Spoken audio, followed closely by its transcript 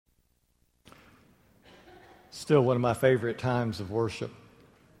Still one of my favorite times of worship.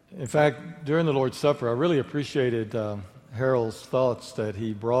 In fact, during the Lord's Supper, I really appreciated Harold's thoughts that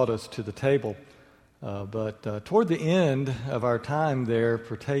he brought us to the table. But toward the end of our time there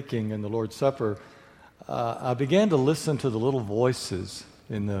partaking in the Lord's Supper, I began to listen to the little voices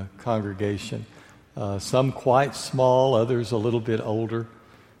in the congregation. Some quite small, others a little bit older.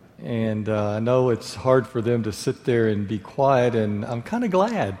 And I know it's hard for them to sit there and be quiet, and I'm kind of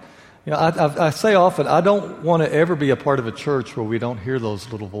glad. You know, I say often, I don't want to ever be a part of a church where we don't hear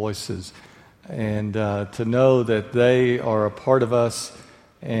those little voices. And to know that they are a part of us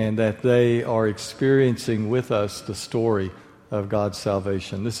and that they are experiencing with us the story of God's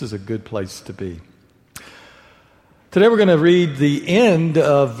salvation. This is a good place to be. Today we're going to read the end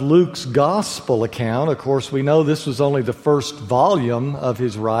of Luke's gospel account. Of course, we know this was only the first volume of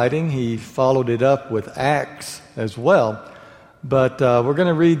his writing. He followed it up with Acts as well. But we're going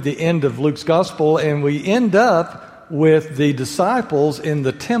to read the end of Luke's gospel, and we end up with the disciples in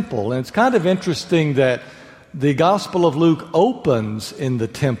the temple. And it's kind of interesting that the Gospel of Luke opens in the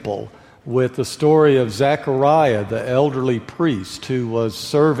temple with the story of Zechariah, the elderly priest who was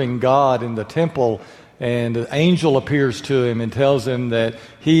serving God in the temple. And an angel appears to him and tells him that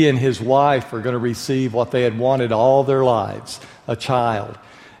he and his wife are going to receive what they had wanted all their lives, a child.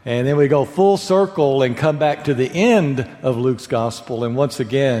 And then we go full circle and come back to the end of Luke's gospel. And once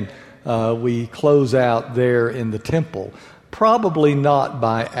again, we close out there in the temple, probably not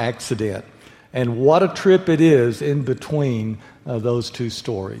by accident. And what a trip it is in between those two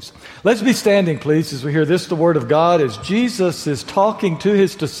stories. Let's be standing, please, as we hear this, the Word of God, as Jesus is talking to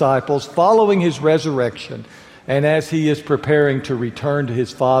his disciples following his resurrection and as he is preparing to return to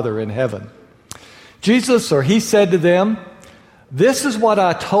his Father in heaven. He said to them, "This is what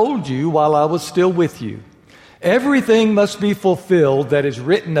I told you while I was still with you. Everything must be fulfilled that is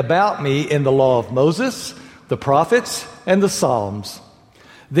written about me in the law of Moses, the prophets, and the Psalms."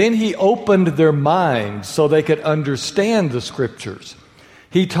 Then he opened their minds so they could understand the Scriptures.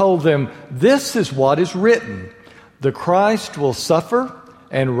 He told them, "This is what is written. The Christ will suffer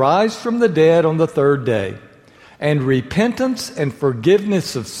and rise from the dead on the third day, and repentance and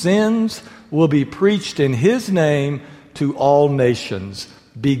forgiveness of sins will be preached in his name to all nations,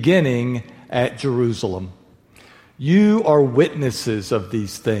 beginning at Jerusalem. You are witnesses of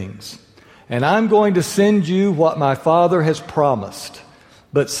these things, and I'm going to send you what my Father has promised.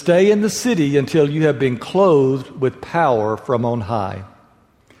 But stay in the city until you have been clothed with power from on high."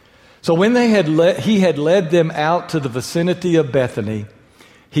 So when he had led them out to the vicinity of Bethany,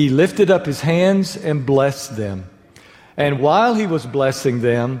 he lifted up his hands and blessed them. And while he was blessing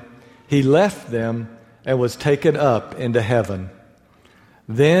them, he left them and was taken up into heaven.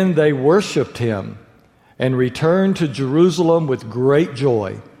 Then they worshiped him and returned to Jerusalem with great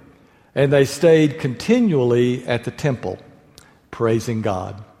joy. And they stayed continually at the temple, praising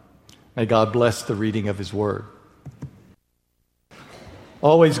God. May God bless the reading of his word.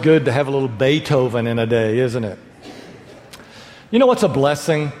 Always good to have a little Beethoven in a day, isn't it? You know what's a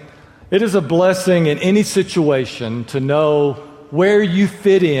blessing? It is a blessing in any situation to know where you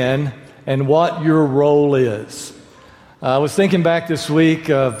fit in and what your role is. I was thinking back this week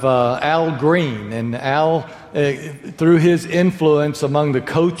of Al Green, and Al, through his influence among the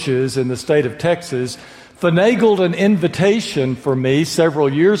coaches in the state of Texas, finagled an invitation for me several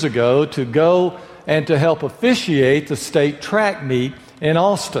years ago to go and to help officiate the state track meet in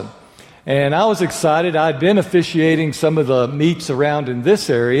Austin. And I was excited. I'd been officiating some of the meets around in this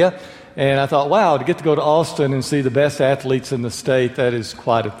area, and I thought, wow, to get to go to Austin and see the best athletes in the state, that is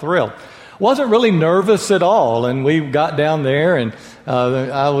quite a thrill. Wasn't really nervous at all, and we got down there, and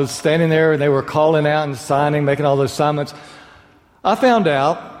I was standing there, and they were calling out and signing, making all those assignments. I found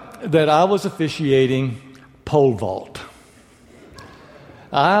out that I was officiating pole vault.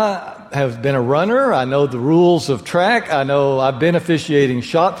 I have been a runner. I know the rules of track. I know I've been officiating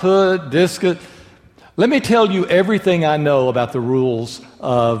shot put, discus. Let me tell you everything I know about the rules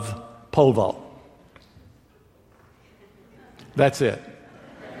of pole vault. That's it.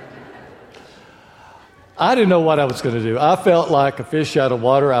 I didn't know what I was going to do. I felt like a fish out of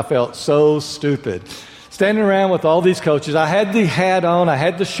water. I felt so stupid. Standing around with all these coaches, I had the hat on, I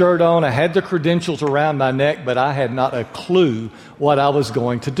had the shirt on, I had the credentials around my neck, but I had not a clue what I was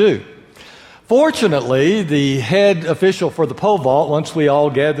going to do. Fortunately, the head official for the pole vault, once we all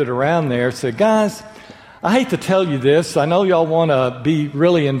gathered around there, said, "Guys, I hate to tell you this. I know y'all want to be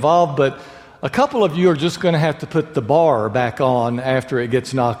really involved, but a couple of you are just going to have to put the bar back on after it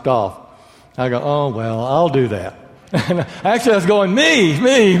gets knocked off." I go, "Oh, well, I'll do that." Actually, I was going, me.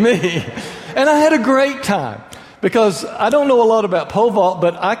 And I had a great time because I don't know a lot about pole vault,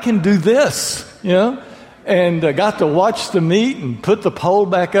 but I can do this, you know. and got to watch the meet and put the pole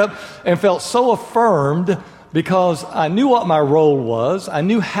back up and felt so affirmed because I knew what my role was, I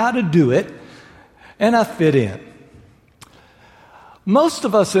knew how to do it, and I fit in. Most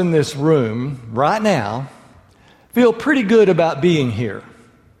of us in this room right now feel pretty good about being here,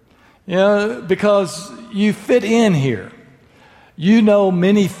 because you fit in here. You know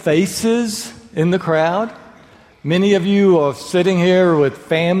many faces in the crowd. Many of you are sitting here with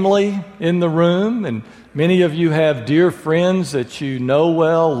family in the room, and many of you have dear friends that you know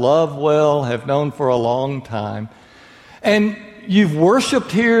well, love well, have known for a long time. And you've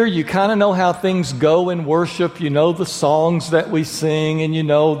worshiped here. You kind of know how things go in worship. You know the songs that we sing, and you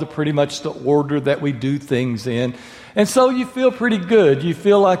know pretty much the order that we do things in. And so you feel pretty good. You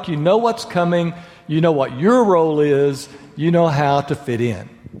feel like you know what's coming. You know what your role is. You know how to fit in.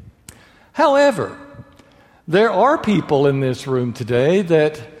 However, there are people in this room today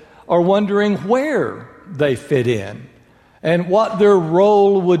that are wondering where they fit in and what their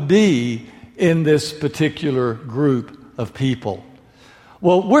role would be in this particular group of people.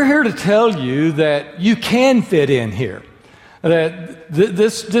 Well, we're here to tell you that you can fit in here. That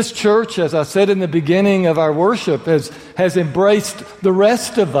this church, as I said in the beginning of our worship, has embraced the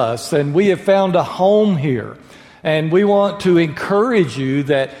rest of us, and we have found a home here. And we want to encourage you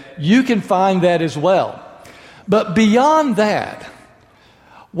that you can find that as well. But beyond that,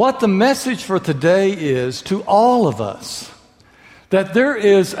 what the message for today is to all of us, that there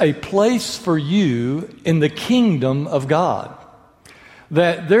is a place for you in the kingdom of God.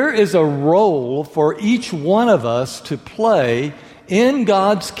 That there is a role for each one of us to play in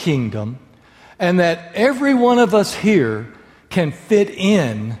God's kingdom, and that every one of us here can fit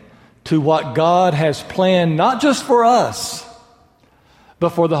in to what God has planned, not just for us, but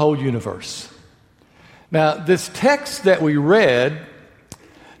for the whole universe. Now, this text that we read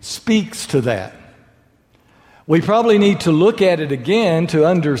speaks to that. We probably need to look at it again to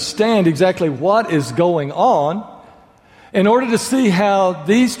understand exactly what is going on in order to see how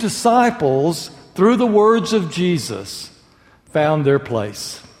these disciples, through the words of Jesus, found their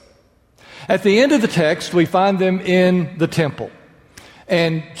place. At the end of the text, we find them in the temple.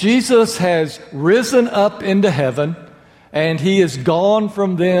 And Jesus has risen up into heaven, and he is gone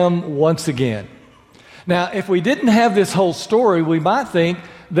from them once again. Now, if we didn't have this whole story, we might think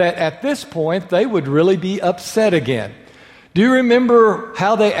that at this point they would really be upset again. Do you remember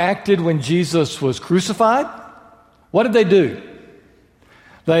how they acted when Jesus was crucified? What did they do?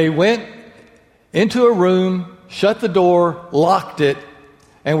 They went into a room, shut the door, locked it,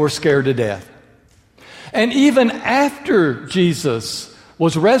 and were scared to death. And even after Jesus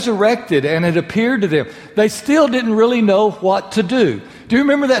was resurrected and had appeared to them, they still didn't really know what to do. Do you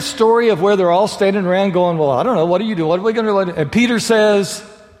remember that story of where they're all standing around going, well, I don't know, what do you do? What are we going to do? And Peter says,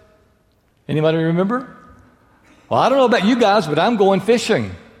 anybody remember? Well, I don't know about you guys, but I'm going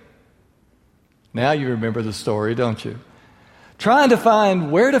fishing. Now you remember the story, don't you? Trying to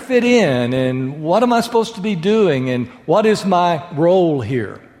find where to fit in and what am I supposed to be doing and what is my role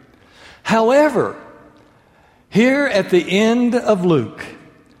here. However, here at the end of Luke,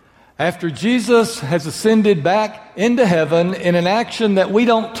 after Jesus has ascended back into heaven in an action that we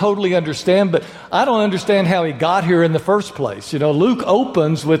don't totally understand, but I don't understand how he got here in the first place. Luke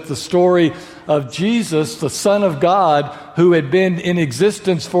opens with the story of Jesus, the Son of God, who had been in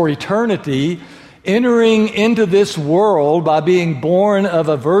existence for eternity, entering into this world by being born of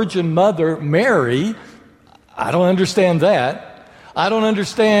a virgin mother, Mary. I don't understand that. I don't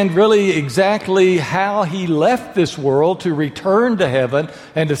understand really exactly how he left this world to return to heaven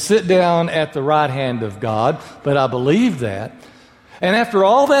and to sit down at the right hand of God, but I believe that. And after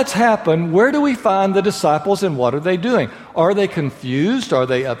all that's happened, where do we find the disciples and what are they doing? Are they confused? Are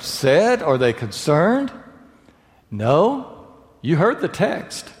they upset? Are they concerned? No. You heard the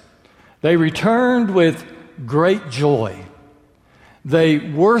text. They returned with great joy. They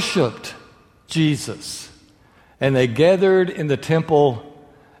worshiped Jesus. And they gathered in the temple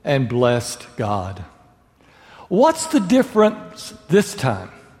and blessed God. What's the difference this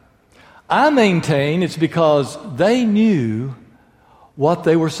time? I maintain it's because they knew what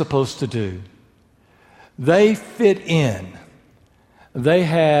they were supposed to do. They fit in. They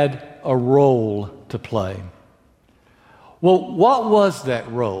had a role to play. Well, what was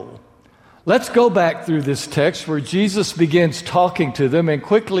that role? Let's go back through this text where Jesus begins talking to them and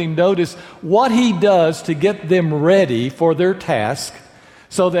quickly notice what he does to get them ready for their task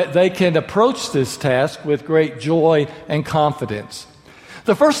so that they can approach this task with great joy and confidence.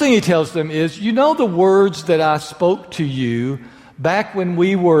 The first thing he tells them is, you know the words that I spoke to you back when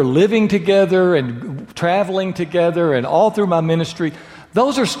we were living together and traveling together and all through my ministry,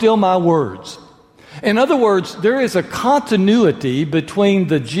 those are still my words. In other words, there is a continuity between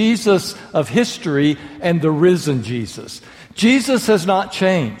the Jesus of history and the risen Jesus. Jesus has not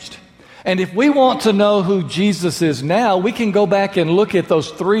changed. And if we want to know who Jesus is now, we can go back and look at those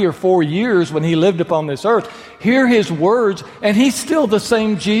 3 or 4 years when he lived upon this earth, hear his words, and he's still the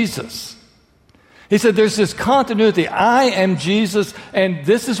same Jesus. He said, there's this continuity. I am Jesus, and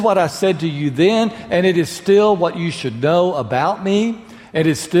this is what I said to you then, and it is still what you should know about me. It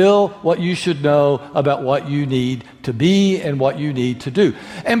is still what you should know about what you need to be and what you need to do.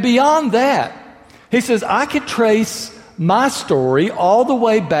 And beyond that, he says, I could trace my story all the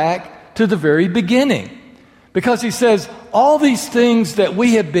way back to the very beginning. Because he says, all these things that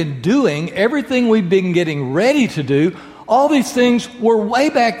we have been doing, everything we've been getting ready to do, all these things were way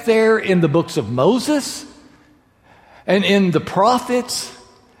back there in the books of Moses and in the prophets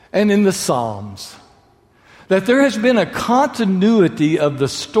and in the Psalms. That there has been a continuity of the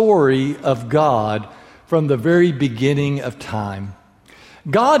story of God from the very beginning of time.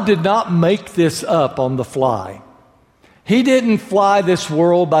 God did not make this up on the fly. He didn't fly this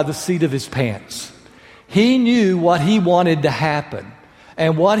world by the seat of his pants. He knew what he wanted to happen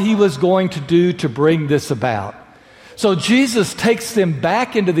and what he was going to do to bring this about. So Jesus takes them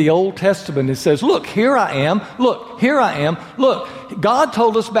back into the Old Testament and says, look, here I am. Look, here I am. Look, God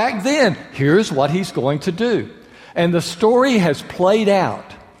told us back then, here's what he's going to do. And the story has played out.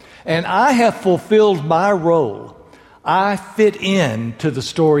 And I have fulfilled my role. I fit in to the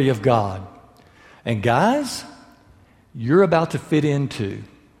story of God. And guys, you're about to fit in too.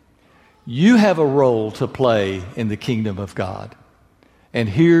 You have a role to play in the kingdom of God. And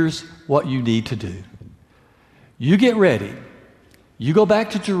here's what you need to do. You get ready. You go back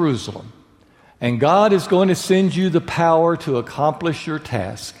to Jerusalem. And God is going to send you the power to accomplish your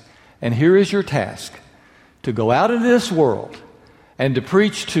task. And here is your task. To go out into this world and to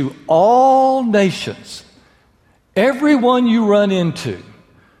preach to all nations, everyone you run into,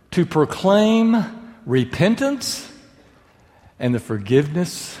 to proclaim repentance and the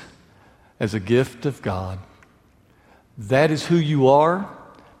forgiveness as a gift of God. That is who you are.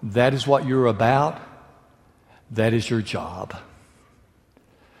 That is what you're about. That is your job.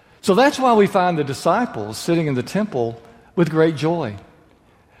 So that's why we find the disciples sitting in the temple with great joy.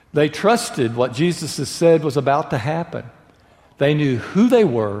 They trusted what Jesus has said was about to happen. They knew who they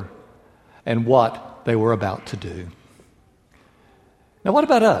were and what they were about to do. Now, what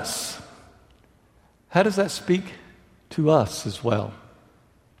about us? How does that speak to us as well?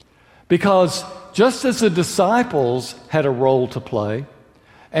 Because just as the disciples had a role to play,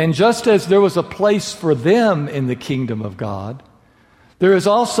 and just as there was a place for them in the kingdom of God, there is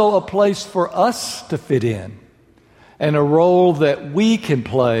also a place for us to fit in, and a role that we can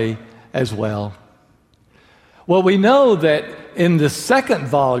play as well. Well, we know that in the second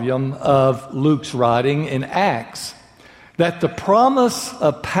volume of Luke's writing in Acts, that the promise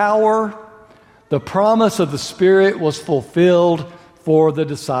of power, the promise of the Spirit was fulfilled for the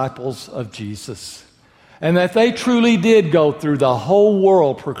disciples of Jesus. And that they truly did go through the whole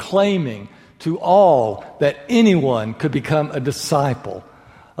world proclaiming to all that anyone could become a disciple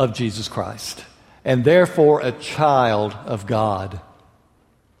of Jesus Christ, and therefore a child of God.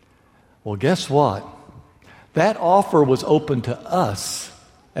 Well, guess what? That offer was open to us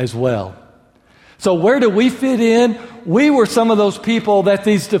as well. So where do we fit in? We were some of those people that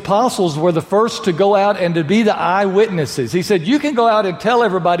these apostles were the first to go out and to be the eyewitnesses. He said, you can go out and tell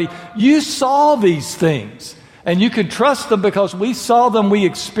everybody, you saw these things. And you can trust them because we saw them, we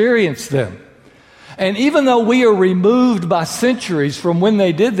experienced them. And even though we are removed by centuries from when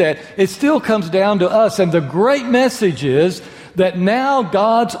they did that, it still comes down to us. And the great message is that now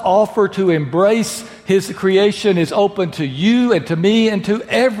God's offer to embrace His creation is open to you and to me and to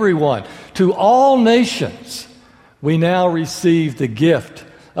everyone, to all nations. We now receive the gift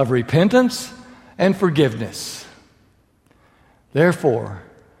of repentance and forgiveness. Therefore,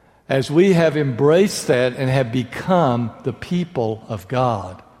 as we have embraced that and have become the people of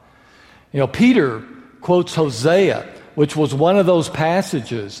God. Peter quotes Hosea, which was one of those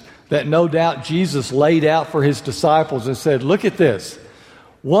passages that no doubt Jesus laid out for his disciples and said, look at this.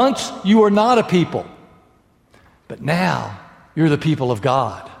 Once you were not a people, but now you're the people of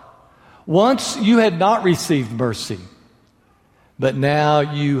God. Once you had not received mercy, but now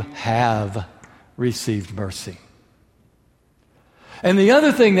you have received mercy. And the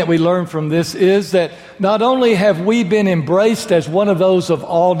other thing that we learn from this is that not only have we been embraced as one of those of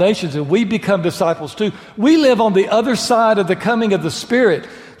all nations, and we become disciples too, we live on the other side of the coming of the Spirit.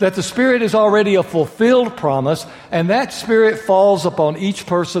 that the Spirit is already a fulfilled promise, and that Spirit falls upon each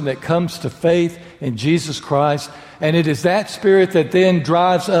person that comes to faith in Jesus Christ. And it is that Spirit that then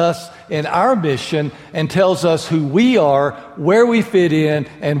drives us in our mission and tells us who we are, where we fit in,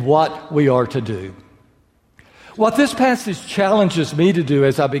 and what we are to do. What this passage challenges me to do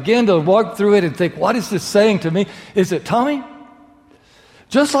as I begin to walk through it and think, what is this saying to me? Is that, Tommy,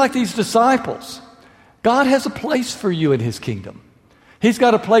 just like these disciples, God has a place for you in His kingdom. He's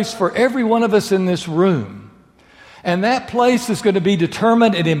got a place for every one of us in this room. And that place is going to be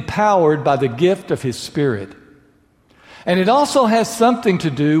determined and empowered by the gift of His Spirit. And it also has something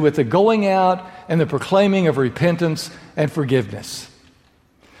to do with the going out and the proclaiming of repentance and forgiveness.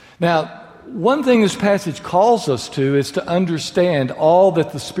 Now, one thing this passage calls us to is to understand all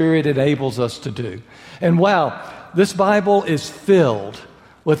that the Spirit enables us to do. And wow, this Bible is filled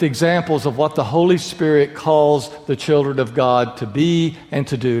with examples of what the Holy Spirit calls the children of God to be and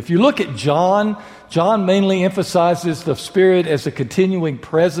to do. If you look at John mainly emphasizes the Spirit as a continuing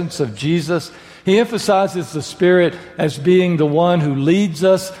presence of Jesus. He emphasizes the Spirit as being the one who leads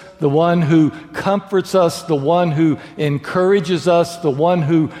us, the one who comforts us, the one who encourages us, the one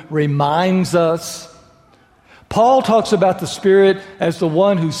who reminds us. Paul talks about the Spirit as the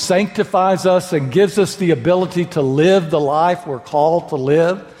one who sanctifies us and gives us the ability to live the life we're called to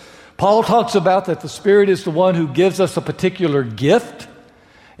live. Paul talks about that the Spirit is the one who gives us a particular gift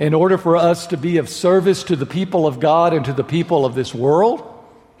in order for us to be of service to the people of God and to the people of this world.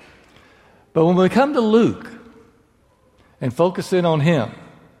 But when we come to Luke and focus in on him,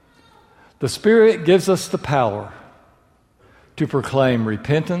 the Spirit gives us the power to proclaim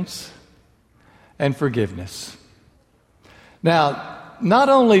repentance and forgiveness. Now, not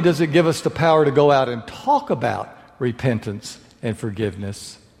only does it give us the power to go out and talk about repentance and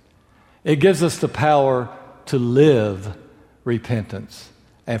forgiveness, it gives us the power to live repentance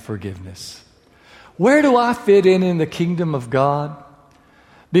and forgiveness. Where do I fit in the kingdom of God?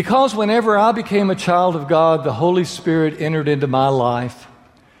 Because whenever I became a child of God, the Holy Spirit entered into my life,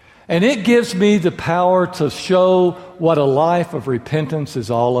 and it gives me the power to show what a life of repentance is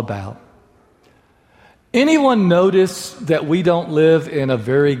all about. Anyone notice that we don't live in a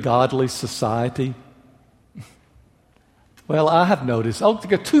very godly society? Well, I have noticed. Oh,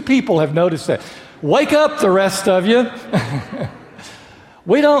 2 people have noticed that. Wake up, the rest of you.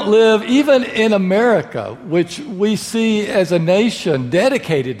 We don't live, even in America, which we see as a nation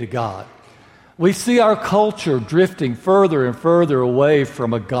dedicated to God. We see our culture drifting further and further away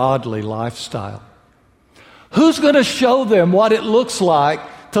from a godly lifestyle. Who's going to show them what it looks like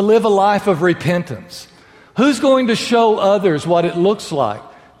to live a life of repentance? Who's going to show others what it looks like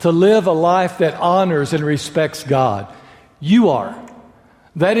to live a life that honors and respects God? You are.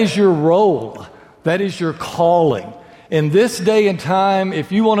 That is your role. That is your calling. In this day and time,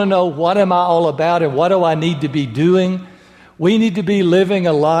 if you want to know what am I all about and what do I need to be doing, we need to be living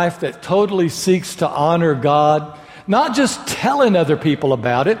a life that totally seeks to honor God, not just telling other people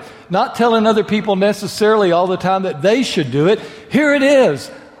about it, not telling other people necessarily all the time that they should do it. Here it is.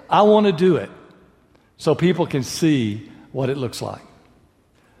 I want to do it so people can see what it looks like.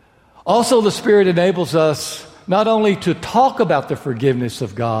 Also, the Spirit enables us not only to talk about the forgiveness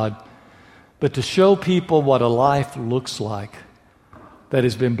of God, but to show people what a life looks like that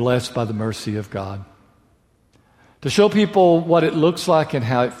has been blessed by the mercy of God. To show people what it looks like and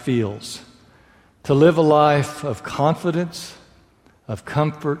how it feels. To live a life of confidence, of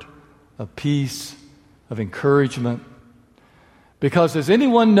comfort, of peace, of encouragement. Because has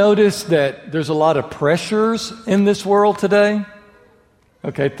anyone noticed that there's a lot of pressures in this world today?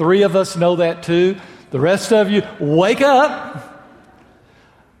 Okay, 3 of us know that too. The rest of you, wake up.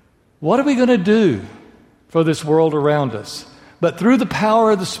 What are we going to do for this world around us? But through the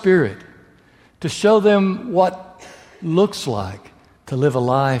power of the Spirit, to show them what looks like to live a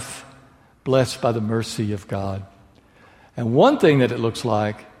life blessed by the mercy of God. And one thing that it looks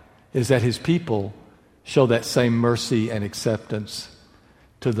like is that His people show that same mercy and acceptance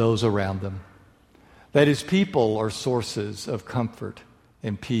to those around them. That His people are sources of comfort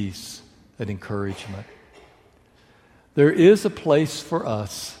and peace and encouragement. There is a place for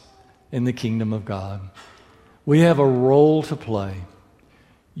us in the kingdom of God. We have a role to play.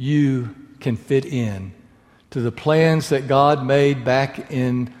 You can fit in to the plans that God made back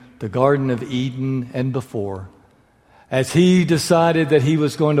in the Garden of Eden and before, as He decided that He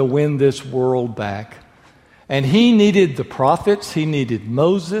was going to win this world back. And He needed the prophets, He needed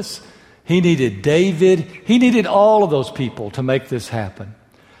Moses, He needed David, He needed all of those people to make this happen.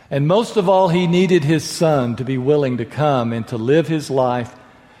 And most of all, He needed His Son to be willing to come and to live His life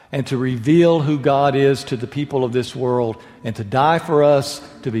and to reveal who God is to the people of this world, and to die for us,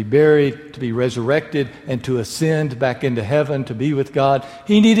 to be buried, to be resurrected, and to ascend back into heaven to be with God.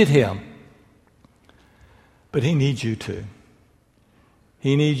 He needed him. But he needs you too.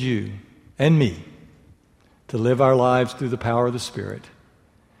 He needs you and me to live our lives through the power of the Spirit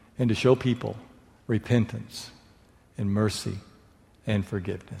and to show people repentance and mercy and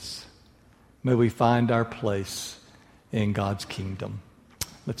forgiveness. May we find our place in God's kingdom.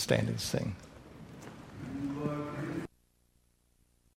 Let's stand and sing.